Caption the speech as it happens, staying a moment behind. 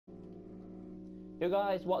Yo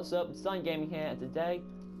guys, what's up? Design Gaming here, and today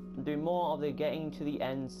I'm doing more of the Getting to the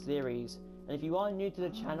End series. And if you are new to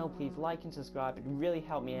the channel, please like and subscribe. It really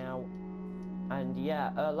helped me out. And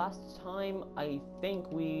yeah, last time I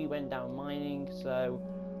think we went down mining. So,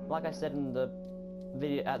 like I said in the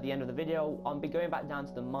video at the end of the video, I'll be going back down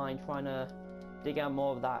to the mine, trying to dig out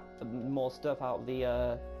more of that, more stuff out of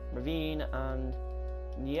the ravine. And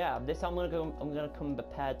yeah, this time I'm gonna come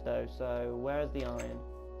prepared though. So where's the iron?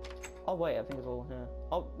 Oh wait, I think it's all here.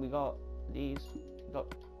 Oh, we got these. We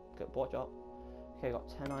got watch out. Okay, got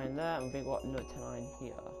 10 iron there, and we got another 10 iron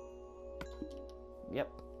here. Yep.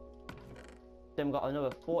 Then we got another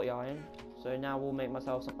 40 iron. So now we'll make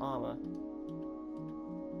myself some armor.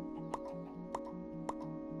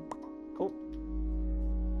 Cool.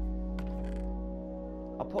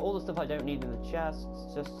 I'll put all the stuff I don't need in the chests,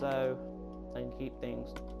 just so I can keep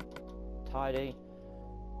things tidy.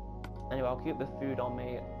 Anyway, I'll keep the food on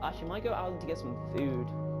me. Actually, I might go out to get some food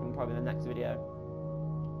in probably the next video.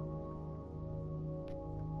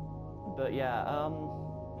 But yeah,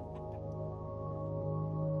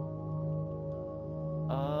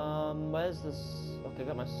 where's this? Okay, I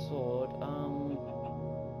got my sword.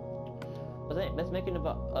 Let's make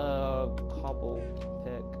another cobble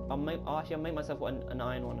pick. I'll make myself an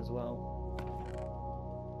iron one as well.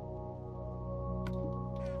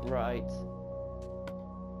 Right.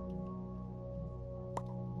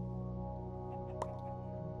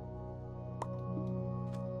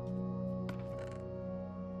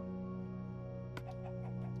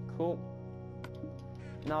 Cool.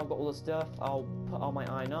 Now I've got all the stuff, I'll put on my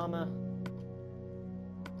iron armor.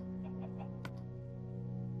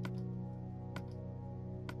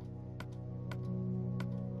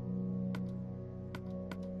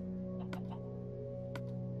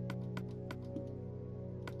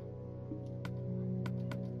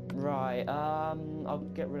 Right, I'll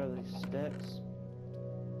get rid of these sticks.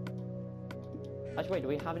 Actually, wait, do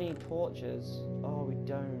we have any torches? Oh, we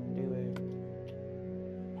don't, do we?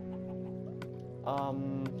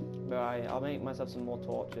 Right, I'll make myself some more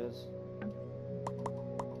torches.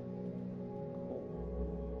 Cool.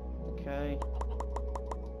 Okay.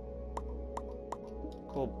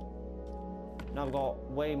 Cool. Now I've got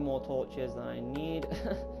way more torches than I need.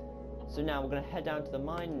 So now we're gonna head down to the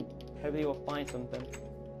mine and hopefully we'll find something.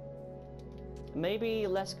 Maybe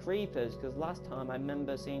less creepers, because last time I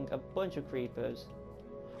remember seeing a bunch of creepers.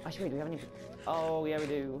 Actually, wait, do we have any? Oh, yeah, we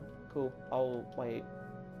do. Cool. Oh, wait.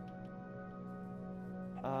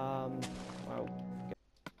 Wow.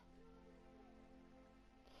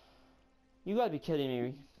 You gotta be kidding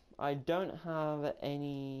me. I don't have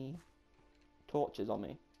any torches on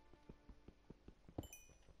me.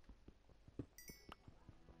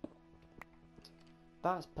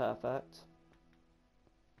 That's perfect.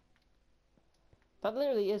 That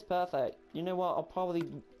literally is perfect. You know what?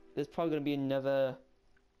 There's probably gonna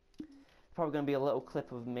be a little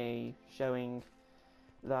clip of me showing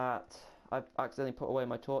that I've accidentally put away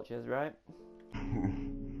my torches, right?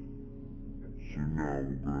 So now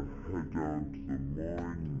we're gonna head down to the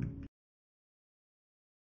mine.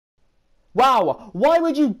 Wow! Why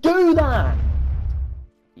would you do that?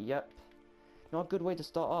 Yep. Not a good way to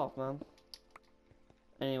start off, man.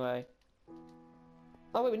 Anyway.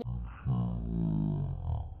 Oh wait, we need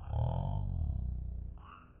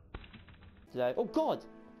today. Oh god!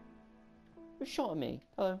 Who shot at me?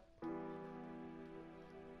 Hello.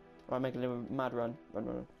 Right, making a little mad run.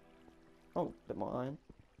 Run. Oh, a bit more iron.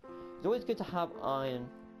 It's always good to have iron,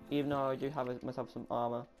 even though I do have myself some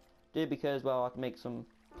armor. Do it because, well, I can make some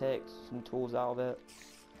picks, some tools out of it.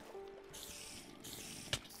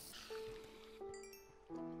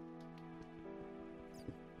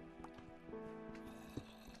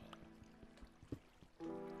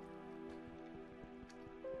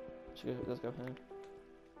 Let's go here.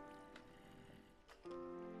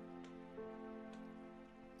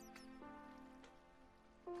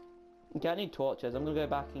 Okay, I need torches. I'm gonna go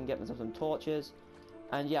back and get myself some torches.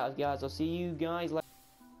 And yeah, guys, I'll see you guys later.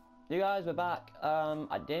 You guys, we're back.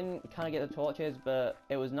 I didn't kind of get the torches, but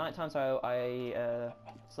it was nighttime, so I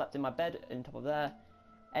slept in my bed on top of there.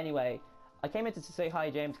 Anyway, I came in to say hi,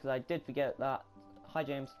 James, because I did forget that. Hi,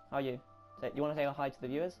 James. How are you? You want to say hi to the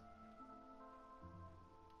viewers?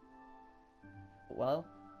 Well.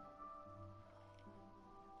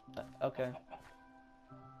 Okay.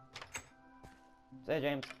 Say,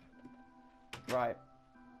 James. Right.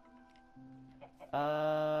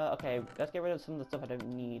 Okay, let's get rid of some of the stuff I don't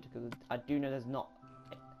need, because I do know there's not...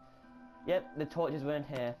 Yep, the torches were in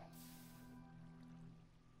here.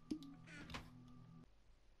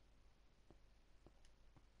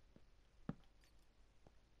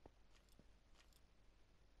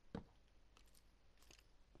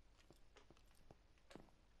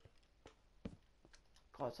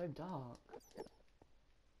 God, it's so dark.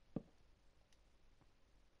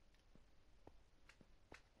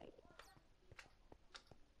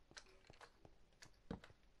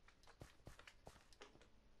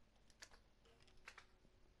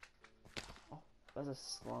 Oh, there's a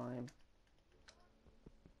slime.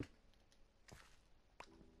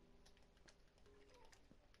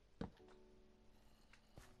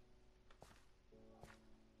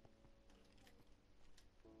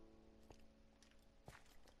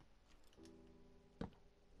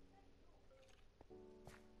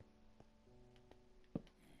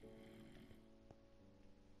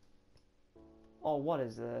 Oh, what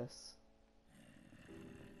is this?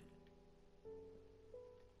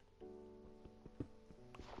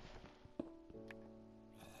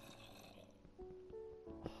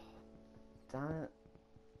 Damn it.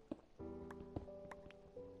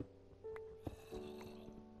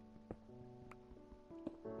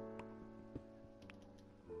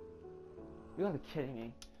 You gotta be kidding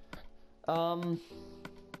me.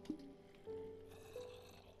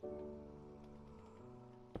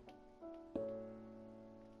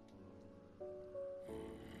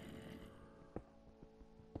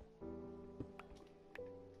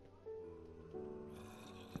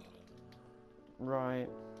 Right.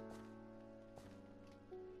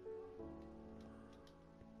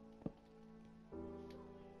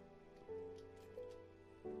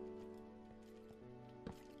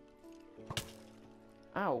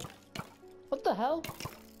 Ow. What the hell?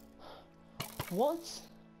 What?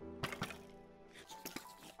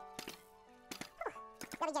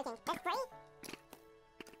 You're joking. That's free?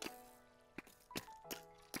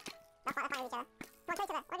 That's fine, each other. Come on, go each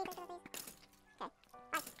other. Why do you go each other, please? Okay.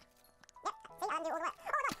 Right. Yep. See, I undo all the way.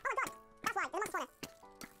 Oh my god! Oh my god! That's why. There's a monster spawner.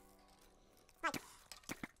 Right. Okay.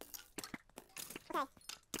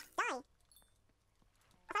 Die.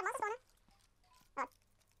 I found a monster spawner. Oh.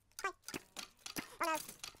 Hi. Oh no.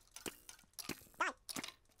 Die.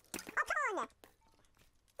 Oh, come on!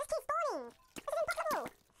 This keeps spawning! This is impossible!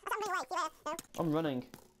 I'm running away. See you later. No. I'm running.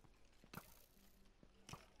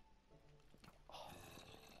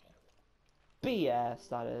 BS,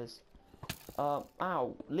 that is.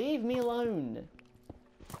 Ow. Leave me alone.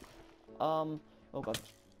 Oh god.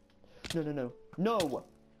 No, no, no. No!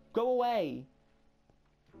 Go away!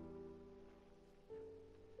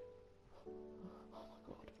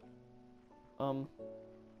 Oh my god.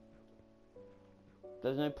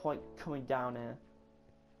 There's no point coming down here.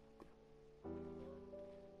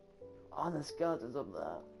 Oh, the skeleton's up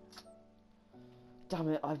there. Damn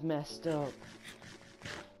it, I've messed up.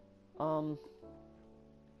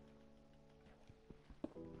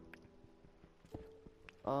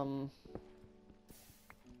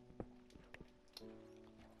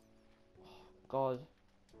 God,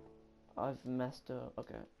 I've messed up.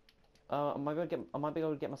 Okay. I might be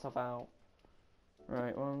able to get myself out.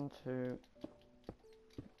 Right, 1, 2.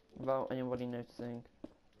 Without anybody noticing.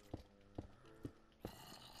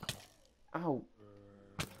 Ow.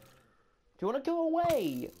 Do you want to go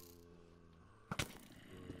away?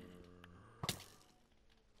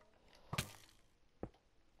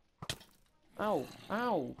 Ow,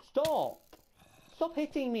 ow, stop! Stop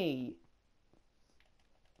hitting me!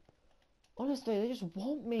 Honestly, they just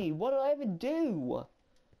want me. What did I ever do?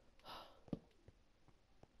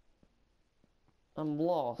 I'm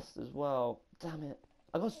lost as well. Damn it.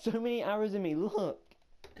 I got so many arrows in me, look!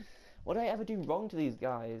 What did I ever do wrong to these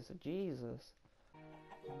guys? Jesus.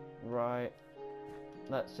 Right.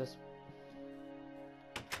 Let's just...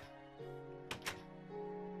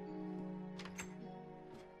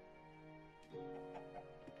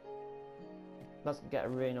 That's get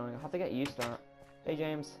really annoying. I have to get used to that. Hey,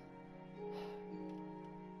 James.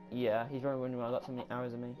 Yeah, he's running around. I got so many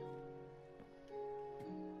arrows in me.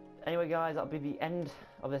 Anyway, guys, that'll be the end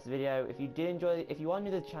of this video. If you did enjoy, if you are new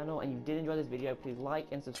to the channel and you did enjoy this video, please like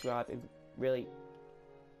and subscribe. It would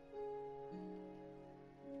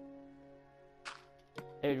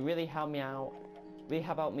really help me out. Really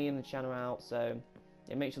help out me and the channel out. So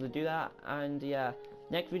yeah, make sure to do that. And yeah,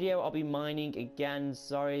 next video I'll be mining again.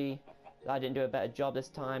 Sorry that I didn't do a better job this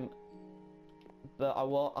time. But I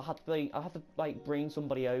have to like bring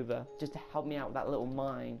somebody over just to help me out with that little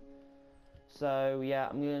mine. So yeah,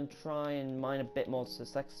 I'm gonna try and mine a bit more words.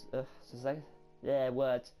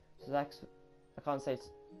 I can't say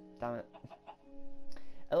damn it.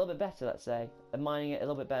 A little bit better, let's say. And mining it a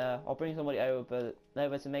little bit better. I'll bring somebody over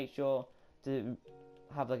to make sure to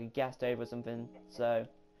have like a guest over or something. So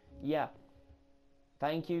yeah.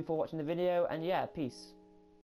 Thank you for watching the video, and yeah, peace.